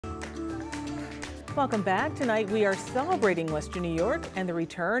Welcome back. Tonight we are celebrating Western New York and the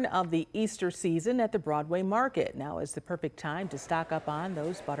return of the Easter season at the Broadway Market. Now is the perfect time to stock up on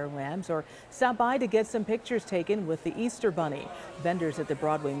those butter lambs or stop by to get some pictures taken with the Easter bunny. Vendors at the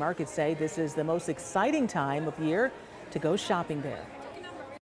Broadway Market say this is the most exciting time of year to go shopping there.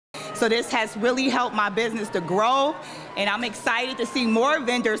 So this has really helped my business to grow, and I'm excited to see more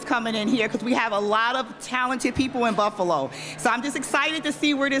vendors coming in here because we have a lot of talented people in Buffalo. So I'm just excited to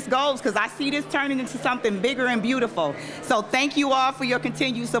see where this goes because I see this turning into something bigger and beautiful. So thank you all for your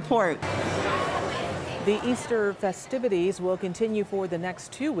continued support. The Easter festivities will continue for the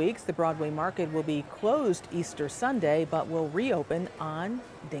next 2 weeks. The Broadway Market will be closed Easter Sunday, but will reopen on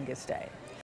Dingus Day.